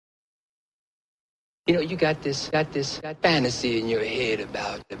You know, you got this fantasy in your head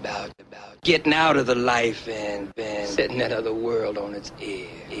about getting out of the life and setting that other world on its ear.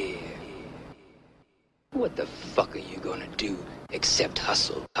 What the fuck are you gonna do except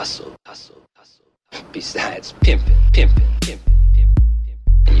hustle? Besides pimping.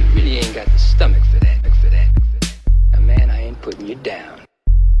 And you really ain't got the stomach for that. Now, man, I ain't putting you down.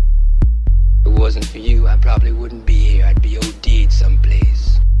 If it wasn't for you, I probably wouldn't be here. I'd be OD'd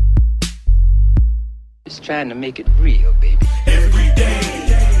someplace. Just trying to make it real, baby. Every day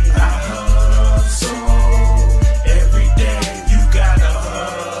I hustle. Every day you gotta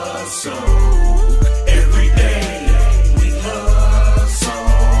hustle. Every day we hustle.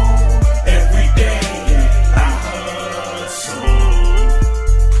 Every day I hustle.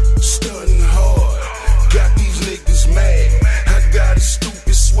 Stunning hard, got these niggas mad. I got a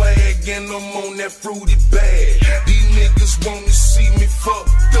stupid swag and I'm on that fruity bag. These niggas wanna see me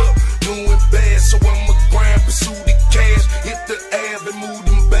fucked up, doing bad, so I'ma grind, pursue the cash, hit the ab and move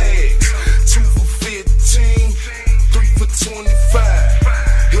them bags. 2 for 15, 3 for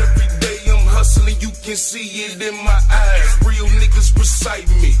 25. Every day I'm hustling, you can see it in my eyes. Real niggas recite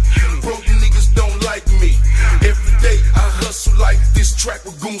me, broke niggas don't like me. Every day I hustle like this track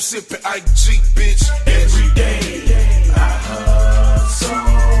with Goon sipping Ike G, bitch. Every day I hustle.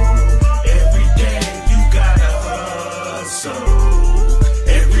 Every day you gotta hustle.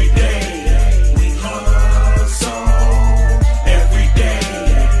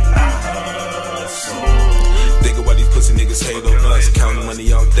 Hate on us, counting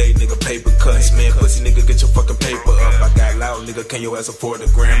money all day, nigga, paper cuts. Man, pussy nigga, get your fucking paper up. I got loud, nigga, can your ass afford a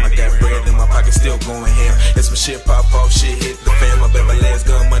gram? I got bread in my pocket, still going ham. And some shit pop off, shit hit the fam. I bet my last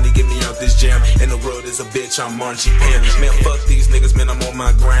gun money, get me out this jam. And the world is a bitch, I'm Marchie Pam. Man, fuck these niggas, man, I'm on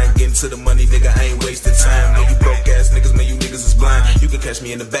my grind. Getting to the money, nigga, I ain't wasting time. Man, you broke ass niggas, man, you niggas is blind. You can catch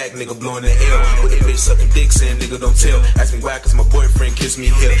me in the back, nigga, blowing the L. With a bitch sucking dick, saying nigga, don't tell. Ask me why, cause my boyfriend kissed me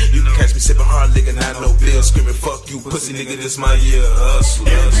here. You can catch me sipping hard liquor, not no bill. Screaming, fuck you, pussy nigga, this my year. Hustle.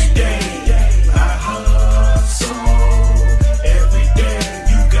 Every day I hustle. Every day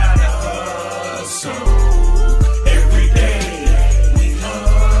you gotta hustle. Every day we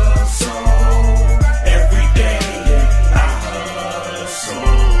hustle. Every day I hustle.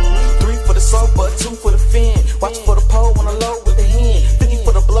 3 for the sober, 2 for the fin. Watch for the pole on the low with the hand. 50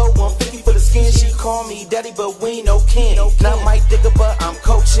 for the blow, 150 for the skin. She call me daddy, but we ain't no kin. Not my digger, but I'm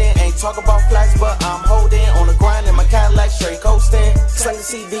coaching. Ain't talk about flags, but I'm holding on the grind in my Cadillac, straight coasting. Slanging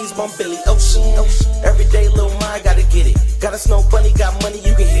CDs, bump Billy Ocean. Every day, little mind, gotta get it. Got a snow bunny, got money,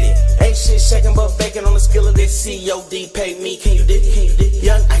 you can hit it. Ain't shit shaking but bacon on the skill of this COD. Pay me, can you dig it?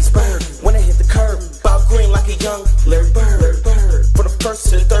 Young iceberg, when I hit the curb, bout green like a young Larry Bird. For the first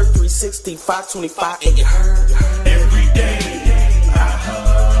to the third, 360, 525, and you heard. Every day I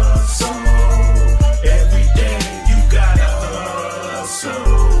hustle. Every day you gotta hustle.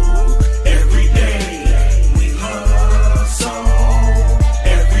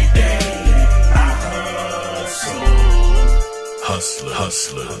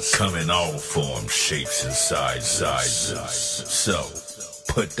 Hustlers come in all forms, shapes, and sizes. So,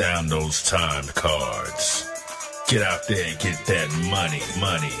 put down those time cards. Get out there and get that money.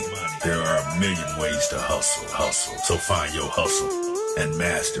 There are a million ways to hustle. So find your hustle and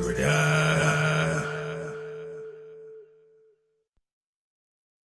master it.